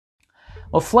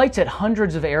Well, flights at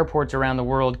hundreds of airports around the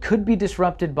world could be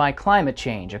disrupted by climate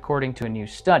change, according to a new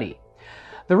study.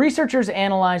 The researchers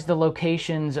analyzed the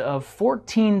locations of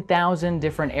 14,000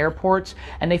 different airports,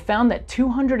 and they found that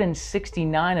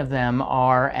 269 of them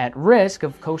are at risk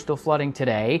of coastal flooding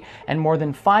today, and more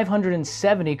than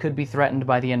 570 could be threatened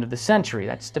by the end of the century.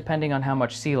 That's depending on how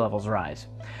much sea levels rise.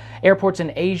 Airports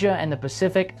in Asia and the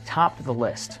Pacific topped the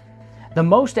list. The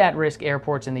most at-risk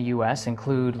airports in the U.S.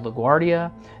 include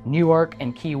LaGuardia, Newark,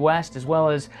 and Key West, as well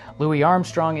as Louis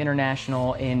Armstrong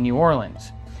International in New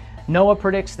Orleans. NOAA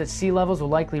predicts that sea levels will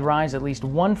likely rise at least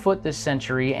 1 foot this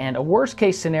century, and a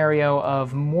worst-case scenario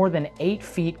of more than 8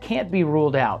 feet can't be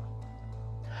ruled out.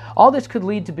 All this could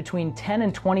lead to between 10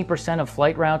 and 20% of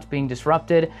flight routes being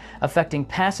disrupted, affecting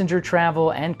passenger travel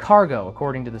and cargo,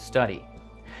 according to the study.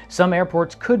 Some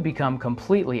airports could become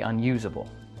completely unusable.